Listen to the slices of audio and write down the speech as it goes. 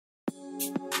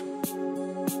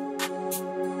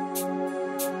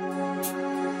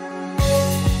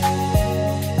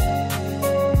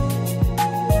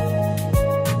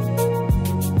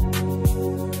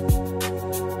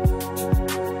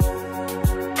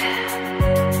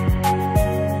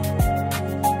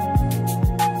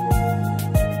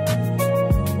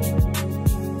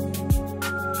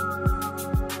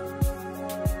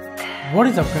What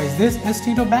is up guys, this is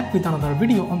Tito back with another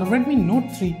video on the Redmi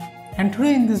Note 3, and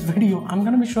today in this video I'm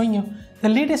going to be showing you the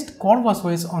latest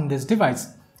CorvusOS on this device.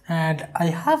 And I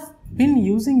have been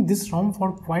using this ROM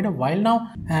for quite a while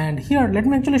now, and here let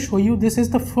me actually show you. This is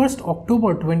the 1st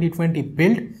October 2020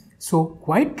 build, so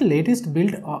quite the latest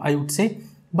build I would say,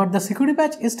 but the security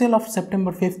patch is still of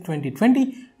September 5th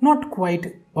 2020, not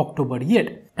quite October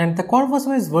yet. And the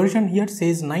CorvusOS version here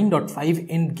says 9.5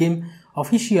 in-game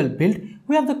official build.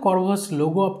 We have the Corvus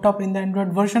logo up top in the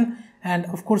Android version, and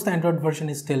of course the Android version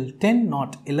is still 10,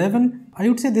 not 11. I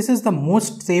would say this is the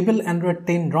most stable Android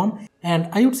 10 ROM, and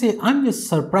I would say I'm just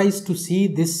surprised to see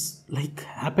this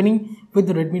happening with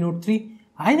the Redmi Note 3.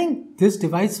 I think this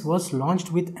device was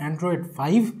launched with Android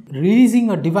 5,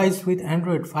 releasing a device with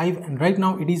Android 5, and right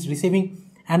now it is receiving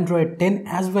Android 10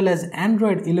 as well as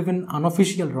Android 11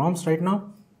 unofficial ROMs right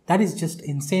now. That is just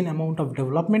insane amount of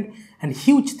development, and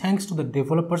huge thanks to the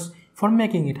developers for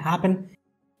making it happen.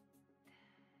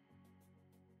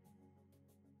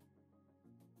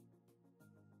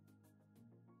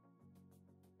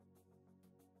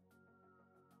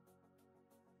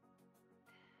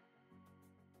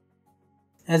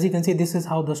 As you can see, this is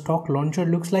how the stock launcher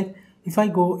looks like. If I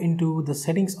go into the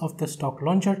settings of the stock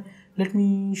launcher, let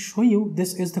me show you.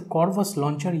 This is the Corvus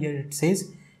launcher. Here it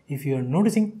says, if you are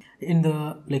noticing, in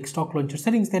the stock launcher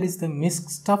settings there is the MISC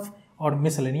stuff or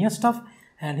miscellaneous stuff,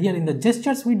 and here in the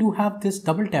gestures we do have this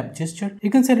double tap gesture. You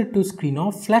can set it to screen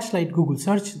off, flashlight, Google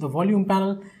search, the volume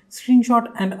panel,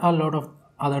 screenshot, and a lot of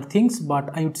other things, but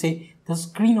I would say the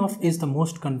screen off is the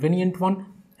most convenient one.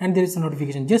 And there is the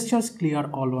notification gestures, clear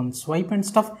all on swipe and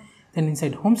stuff. Then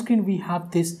inside home screen we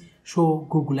have this show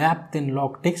Google app, then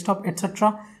lock desktop,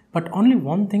 etc. But only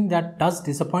one thing that does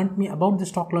disappoint me about the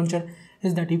stock launcher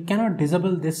is that you cannot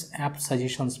disable this app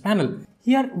suggestions panel.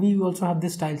 Here we also have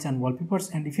this styles and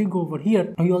wallpapers, and if you go over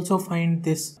here we also find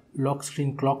this lock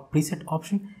screen clock preset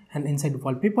option, and inside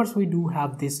wallpapers we do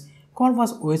have this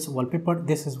CorvusOS wallpaper.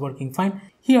 This is working fine.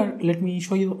 Here let me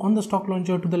show you. On the stock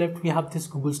launcher to the left we have this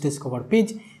Google's Discover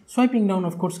page. Swiping down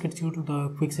of course gets you to the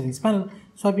quick settings panel.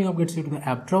 Swiping up gets you to the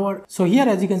app drawer. So here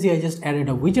as you can see I just added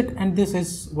a widget and this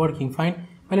is working fine.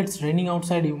 Well, it's raining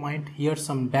outside, you might hear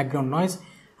some background noise.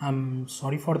 I'm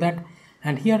sorry for that.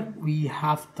 And here we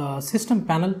have the system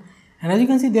panel, and as you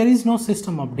can see there is no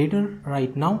system updater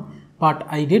right now, but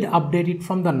I did update it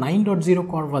from the 9.0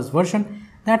 Corvus version.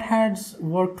 That has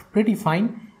worked pretty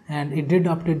fine, and it did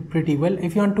update pretty well.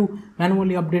 If you want to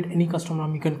manually update any custom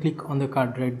ROM, you can click on the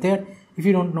card right there if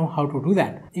you don't know how to do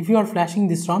that. If you are flashing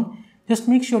this ROM, just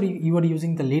make sure you are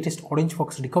using the latest Orange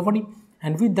Fox recovery,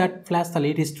 and with that flash the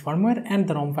latest firmware and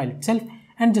the ROM file itself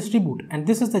and just reboot. And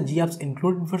this is the GApps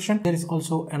included version. There is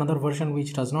also another version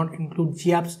which does not include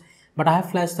GApps, but I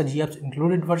have flashed the GApps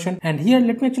included version. And here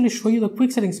let me actually show you the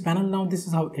quick settings panel. Now this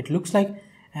is how it looks like,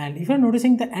 and if you're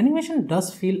noticing, the animation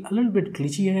does feel a little bit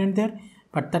glitchy here and there,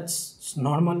 but that's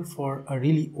normal for a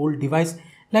really old device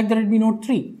like the Redmi Note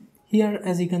 3. Here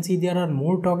as you can see there are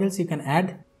more toggles you can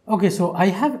add. Okay, so I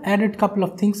have added couple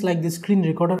of things like this screen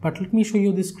recorder, but let me show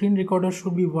you. This screen recorder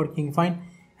should be working fine.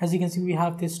 As you can see we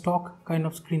have this stock kind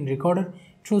of screen recorder.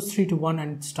 It shows 3 to 1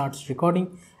 and it starts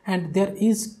recording, and there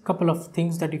is couple of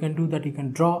things that you can do, that you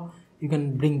can draw, you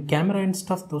can bring camera and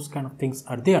stuff. Those kind of things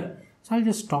are there. So I'll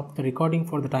just stop the recording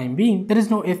for the time being. There is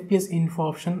no FPS info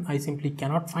option, I simply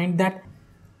cannot find that.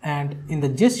 And in the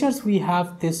gestures we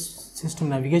have this system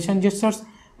navigation gestures.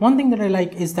 One thing that I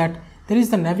like is that there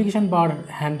is the navigation bar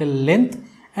handle length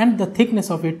and the thickness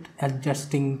of it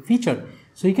adjusting feature.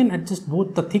 So you can adjust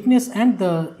both the thickness and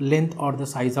the length or the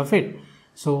size of it.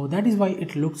 So that is why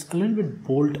it looks a little bit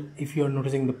bold. If you are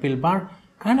noticing the pill bar,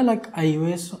 kind of like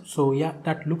iOS. So yeah,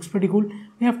 that looks pretty cool.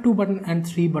 We have 2 button and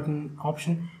 3 button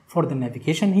option for the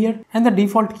navigation here, and the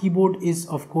default keyboard is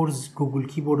of course Google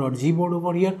keyboard or Gboard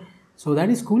over here. So that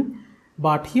is cool.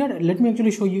 But here let me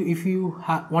actually show you. If you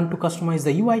want to customize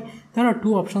the UI, there are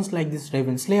 2 options like this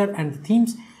Raven's Layer and the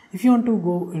themes. If you want to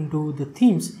go into the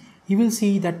themes, you will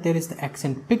see that there is the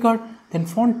accent picker. Then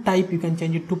font type, you can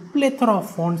change it to plethora of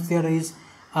fonts. There is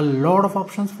a lot of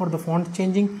options for the font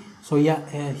changing. So yeah,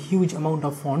 a huge amount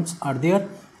of fonts are there,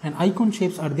 and icon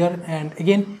shapes are there, and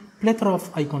again plethora of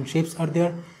icon shapes are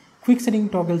there. Quick setting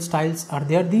toggle styles are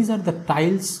there. These are the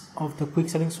tiles of the quick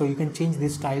settings, so you can change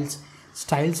these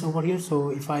styles over here. So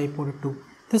if I put it to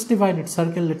this divided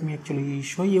circle, let me actually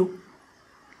show you.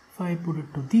 If I put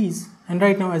it to these, and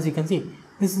right now as you can see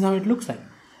this is how it looks like.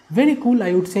 Very cool.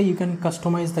 I would say you can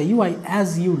customize the UI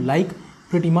as you like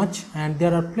pretty much, and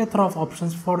there are plethora of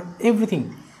options for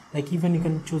everything. Like even you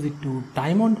can choose it to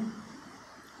time on,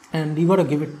 and you gotta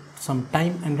give it some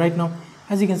time. And right now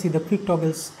as you can see the quick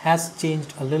toggles has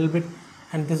changed a little bit,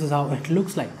 and this is how it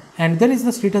looks like. And there is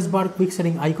the status bar quick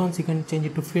setting icons. You can change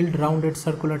it to filled, rounded,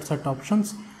 circular, set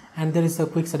options. And there is the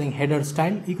quick setting header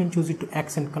style. You can choose it to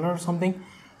accent color or something.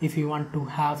 If you want to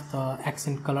have the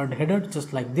accent colored header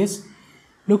just like this,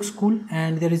 looks cool.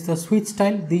 And there is the switch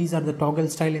style. These are the toggle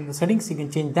style in the settings. You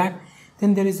can change that.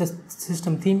 Then there is a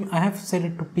system theme. I have set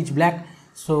it to pitch black,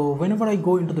 so whenever I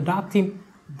go into the dark theme,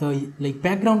 the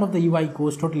background of the UI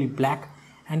goes totally black.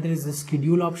 And there is the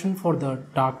schedule option for the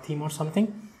dark theme or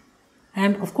something.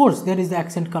 And of course there is the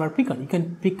accent color picker. You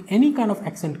can pick any kind of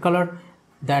accent color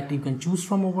that you can choose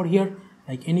from over here,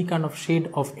 like any kind of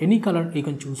shade of any color you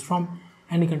can choose from,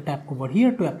 and you can tap over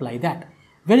here to apply that.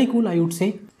 Very cool, I would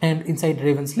say. And inside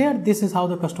Raven's layer, this is how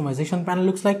the customization panel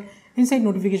looks like. Inside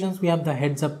notifications, we have the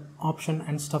heads up option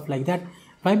and stuff like that.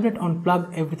 Vibrate on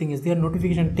plug, everything is there.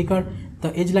 Notification ticker,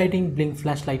 the edge lighting, blink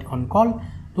flashlight on call,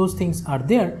 those things are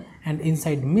there. And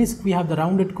inside MISC, we have the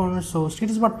rounded corners. So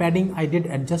status bar padding, I did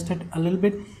adjust it a little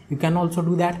bit. You can also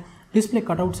do that. Display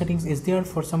cutout settings is there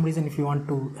for some reason if you want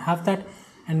to have that.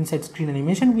 And inside screen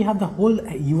animation, we have the whole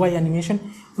UI animation.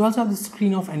 We also have the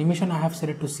screen of animation. I have set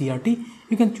it to CRT.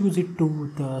 You can choose it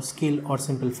to the scale or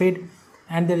simple fade.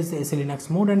 And there is the SLNX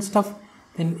mode and stuff.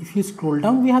 Then if you scroll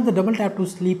down, we have the double tap to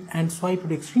sleep and swipe to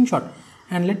take screenshot.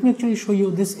 And let me actually show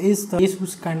you, this is the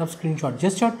ASUS kind of screenshot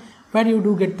gesture, where you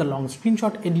do get the long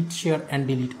screenshot, edit, share and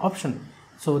delete option.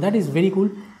 So that is very cool.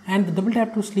 And the double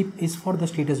tap to sleep is for the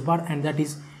status bar, and that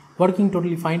is working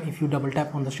totally fine if you double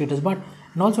tap on the status bar.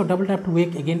 And also double tap to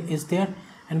wake again is there.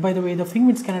 And by the way, the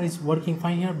fingerprint scanner is working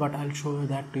fine here, but I'll show you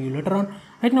that to you later on.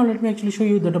 Right now, let me actually show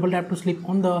you the double tap to sleep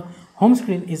on the home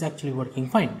screen is actually working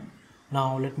fine.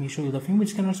 Now let me show you the fingerprint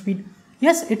scanner speed.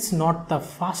 Yes, it's not the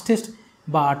fastest,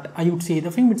 but I would say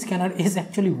the fingerprint scanner is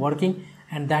actually working,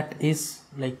 and that is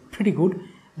pretty good.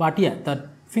 But yeah, the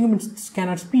fingerprint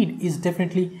scanner speed is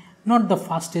definitely not the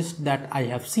fastest that I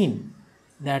have seen.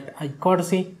 That I gotta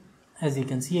say, as you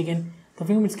can see again, the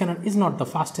fingerprint scanner is not the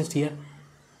fastest here.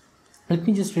 Let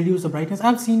me just reduce the brightness.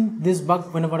 I've seen this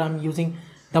bug whenever I'm using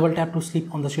double tap to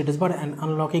sleep on the status bar and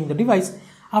unlocking the device.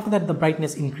 After that, the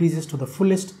brightness increases to the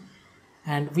fullest.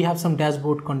 And we have some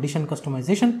dashboard condition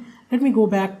customization. Let me go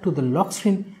back to the lock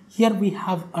screen. Here we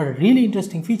have a really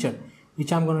interesting feature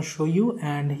which I'm going to show you.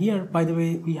 And here, by the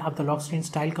way, we have the lock screen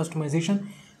style customization.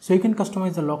 So you can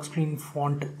customize the lock screen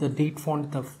font, the date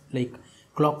font, the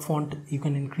clock font. You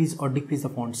can increase or decrease the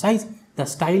font size, the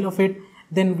style of it.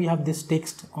 Then we have this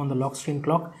text on the lock screen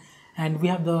clock, and we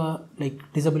have the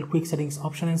disable quick settings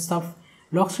option and stuff.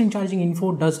 Lock screen charging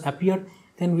info does appear.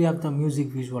 Then we have the music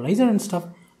visualizer and stuff.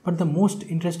 But the most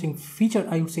interesting feature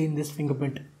I would say in this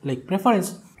fingerprint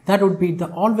preference, that would be the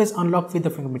always unlock with the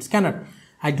fingerprint scanner.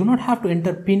 I do not have to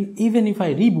enter PIN even if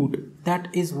I reboot. That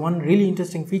is one really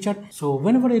interesting feature. So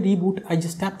whenever I reboot, I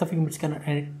just tap the fingerprint scanner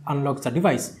and it unlocks the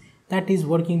device. That is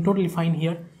working totally fine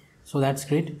here. So that's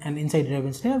great. And inside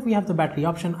Raven's layer, we have the battery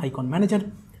option, icon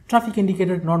manager, traffic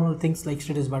indicator, normal things like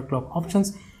status bar, clock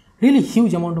options. Really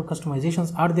huge amount of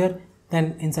customizations are there.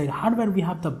 Then inside hardware, we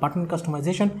have the button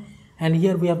customization. And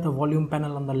here we have the volume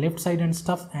panel on the left side and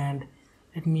stuff. And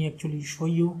let me actually show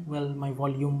you. Well, my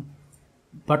volume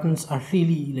buttons are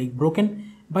really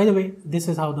broken. By the way, this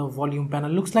is how the volume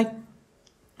panel looks like.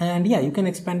 And yeah, you can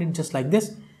expand it just like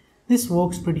this. This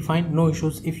works pretty fine. No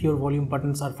issues. If your volume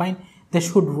buttons are fine, they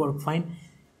should work fine.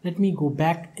 Let me go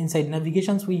back. Inside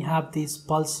navigations, we have this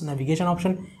pulse navigation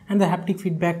option and the haptic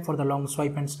feedback for the long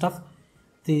swipe and stuff.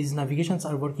 These navigations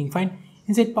are working fine.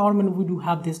 Inside power menu, we do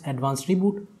have this advanced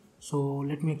reboot. So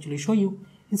let me actually show you.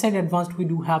 Inside advanced, we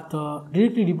do have the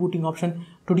directly rebooting option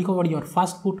to recover your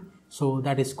fast boot. So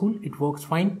that is cool. It works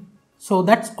fine. So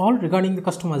that's all regarding the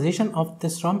customization of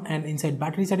this ROM. And inside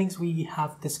battery settings, we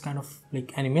have this kind of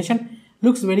animation.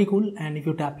 Looks very cool. And if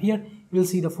you tap here, you'll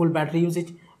see the full battery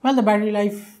usage. Well, the battery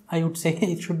life, I would say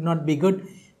it should not be good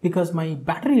because my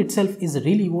battery itself is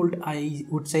really old. I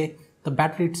would say the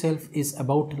battery itself is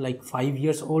about 5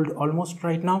 years old almost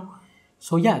right now.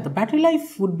 So yeah, the battery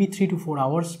life would be 3 to 4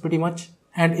 hours pretty much.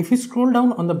 And if you scroll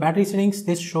down on the battery settings,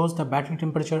 this shows the battery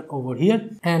temperature over here.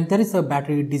 And there is the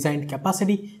battery designed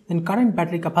capacity. Then current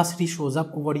battery capacity shows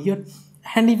up over here.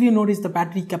 And if you notice, the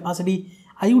battery capacity,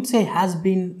 I would say, has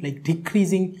been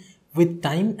decreasing with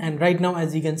time. And right now,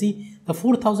 as you can see, the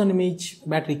 4000 mAh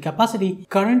battery capacity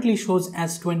currently shows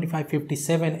as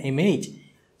 2557 mAh.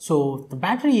 So the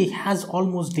battery has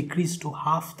almost decreased to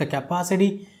half the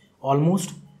capacity,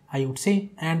 almost, I would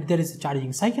say. And there is a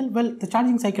charging cycle. Well, the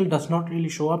charging cycle does not really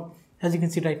show up. As you can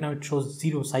see right now, it shows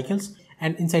 0 cycles.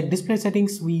 And inside display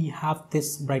settings, we have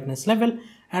this brightness level,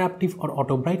 adaptive or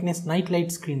auto brightness, night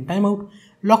light, screen timeout,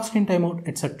 lock screen timeout,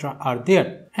 etc. are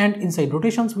there. And inside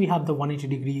rotations, we have the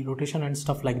 180-degree rotation and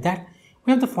stuff like that.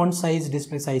 We have the font size,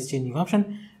 display size changing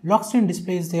option, lock screen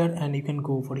display is there, and you can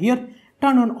go over here,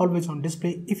 turn on always on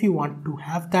display if you want to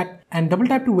have that. And double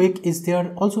tap to wake is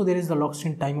there. Also there is the lock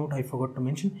screen timeout, I forgot to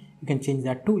mention. You can change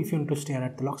that too. If you want to stare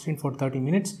at the lock screen for 30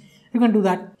 minutes, you can do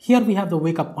that. Here we have the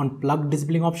wake up unplugged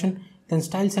disabling option. Then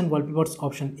styles and wallpapers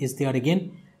option is there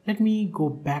again. Let me go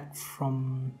back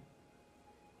from,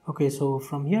 okay, so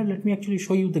from here, let me actually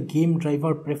show you the game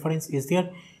driver preference is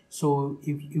there. So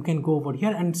you can go over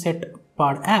here and set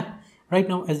per app. Right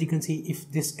now, as you can see, if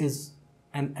this is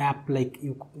an app like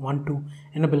you want to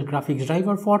enable graphics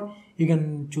driver for, you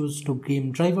can choose to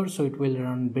game driver, so it will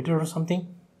run better or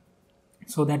something,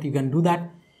 so that you can do that.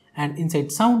 And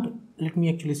inside sound, let me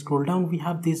actually scroll down. We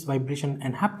have this vibration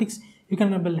and haptics. You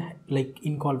can enable like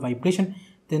in-call vibration.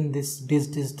 Then this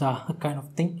the kind of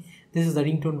thing. This is the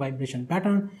ringtone vibration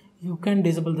pattern. You can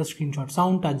disable the screenshot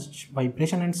sound, touch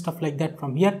vibration and stuff like that.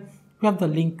 From here, we have the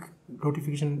link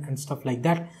notification and stuff like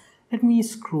that. Let me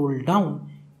scroll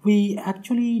down. We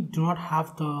actually do not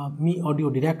have the Mi Audio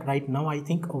Direct right now, I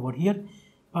think, over here.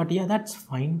 But yeah, that's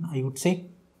fine. I would say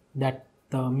that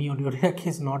the Mi Audio Direct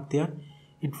is not there.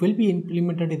 It will be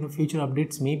implemented in the future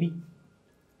updates maybe.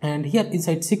 And here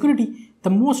inside security, the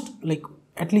most, like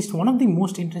at least one of the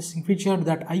most interesting feature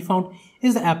that I found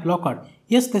is the app locker.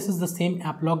 Yes, this is the same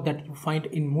app lock that you find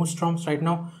in most ROMs right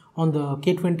now on the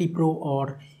K20 Pro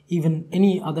or even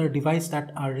any other device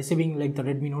that are receiving, like the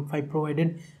Redmi Note 5 Pro I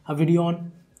did a video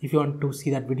on. If you want to see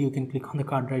that video, you can click on the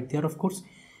card right there, of course.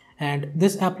 And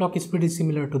this app lock is pretty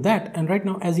similar to that. And right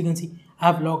now, as you can see,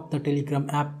 I've locked the Telegram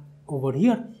app over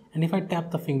here. And if I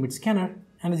tap the fingerprint scanner,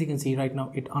 and as you can see right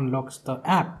now, it unlocks the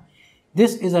app.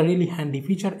 This is a really handy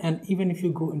feature. And even if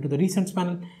you go into the recents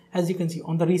panel, as you can see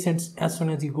on the recents, as soon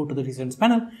as you go to the recents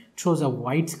panel, it shows a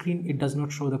white screen. It does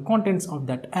not show the contents of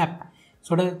that app.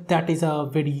 So that is a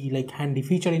very like handy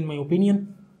feature in my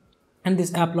opinion. And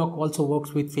this app lock also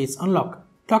works with face unlock.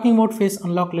 Talking about face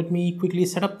unlock, let me quickly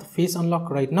set up the face unlock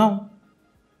right now.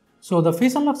 So the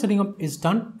face unlock setting up is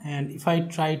done. And if I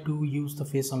try to use the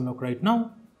face unlock right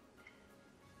now,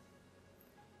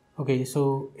 okay,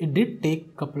 so it did take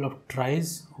a couple of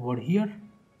tries over here.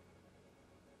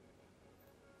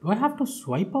 Do I have to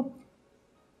swipe up?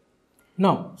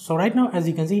 No. So right now, as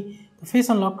you can see, the face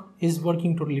unlock is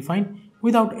working totally fine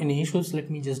without any issues. Let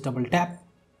me just double tap.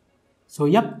 So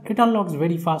yep, it unlocks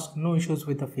very fast. No issues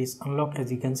with the face unlock.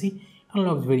 As you can see, it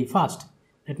unlocks very fast.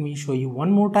 Let me show you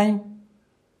one more time.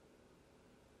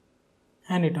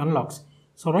 And it unlocks.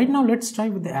 So right now, let's try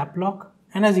with the app lock.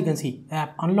 And as you can see, the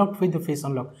app unlocked with the face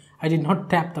unlock. I did not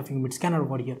tap the fingerprint scanner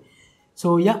over here.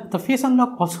 So yeah, the face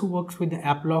unlock also works with the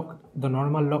app lock, the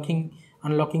normal locking,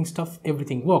 unlocking stuff,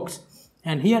 everything works.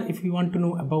 And here, if you want to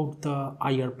know about the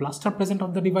IR blaster present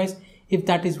of the device, if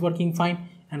that is working fine,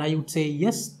 and I would say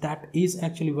yes, that is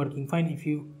actually working fine if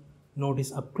you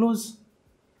notice up close.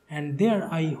 And there,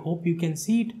 I hope you can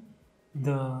see it.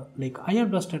 The like IR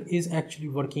blaster is actually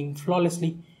working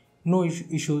flawlessly. No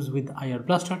issues with IR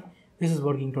blaster. This is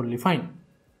working totally fine.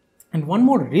 And one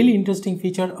more really interesting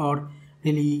feature, or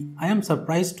really I am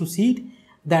surprised to see it,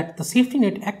 that the safety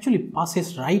net actually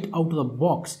passes right out of the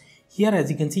box. Here, as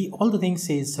you can see, all the things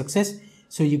says success.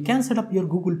 So you can set up your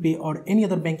Google Pay or any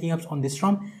other banking apps on this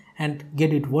ROM and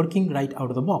get it working right out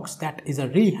of the box. That is a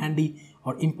really handy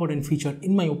or important feature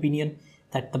in my opinion,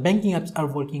 that the banking apps are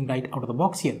working right out of the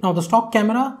box here. Now the stock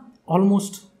camera,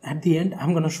 almost at the end,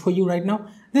 I'm going to show you right now.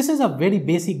 This is a very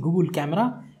basic Google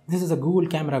camera. This is a Google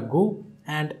Camera Go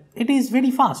and it is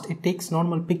very fast. It takes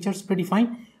normal pictures pretty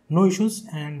fine, no issues.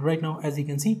 And right now, as you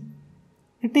can see,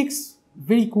 it takes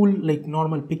very cool like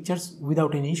normal pictures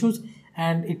without any issues.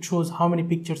 And it shows how many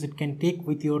pictures it can take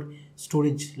with your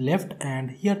storage left.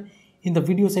 And here in the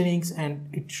video settings, and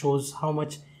it shows how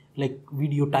much like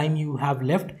video time you have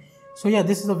left. So yeah,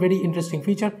 this is a very interesting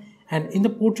feature. And in the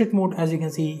portrait mode, as you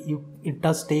can see, it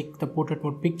does take the portrait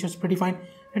mode pictures pretty fine.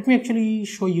 Let me actually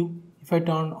show you. If I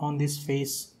turn on this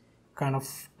face kind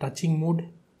of touching mode,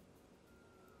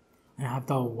 I have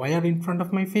the wire in front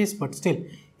of my face, but still,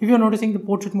 if you're noticing, the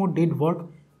portrait mode did work.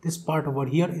 This part over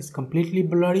here is completely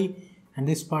blurry and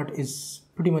this part is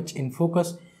pretty much in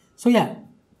focus. So yeah,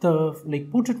 the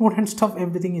like portrait mode and stuff,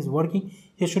 everything is working.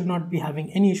 You should not be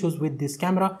having any issues with this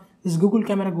camera. This Google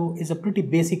Camera Go is a pretty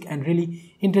basic and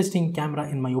really interesting camera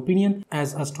in my opinion,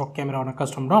 as a stock camera on a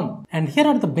custom ROM. And here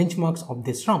are the benchmarks of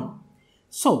this ROM.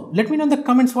 So let me know in the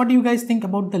comments what do you guys think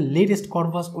about the latest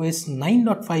CorvusOS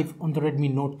 9.5 on the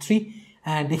Redmi Note 3.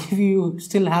 And if you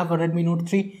still have a Redmi Note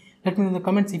 3, let me know in the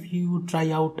comments if you try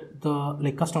out the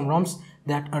like custom ROMs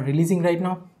that are releasing right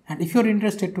now. and if you're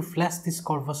interested to flash this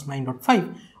CorvusOS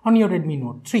 9.5 on your Redmi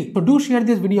Note 3. So do share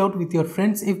this video out with your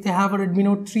friends if they have a Redmi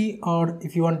Note 3, or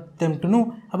if you want them to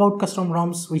know about custom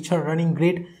ROMs which are running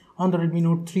great on the Redmi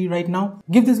Note 3 right now.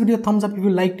 Give this video a thumbs up if you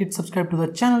liked it, subscribe to the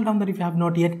channel down there if you have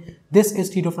not yet. This is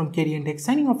Tito from KDN Tech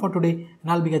signing off for today,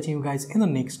 and I'll be catching you guys in the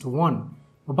next one.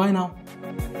 Bye bye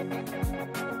now.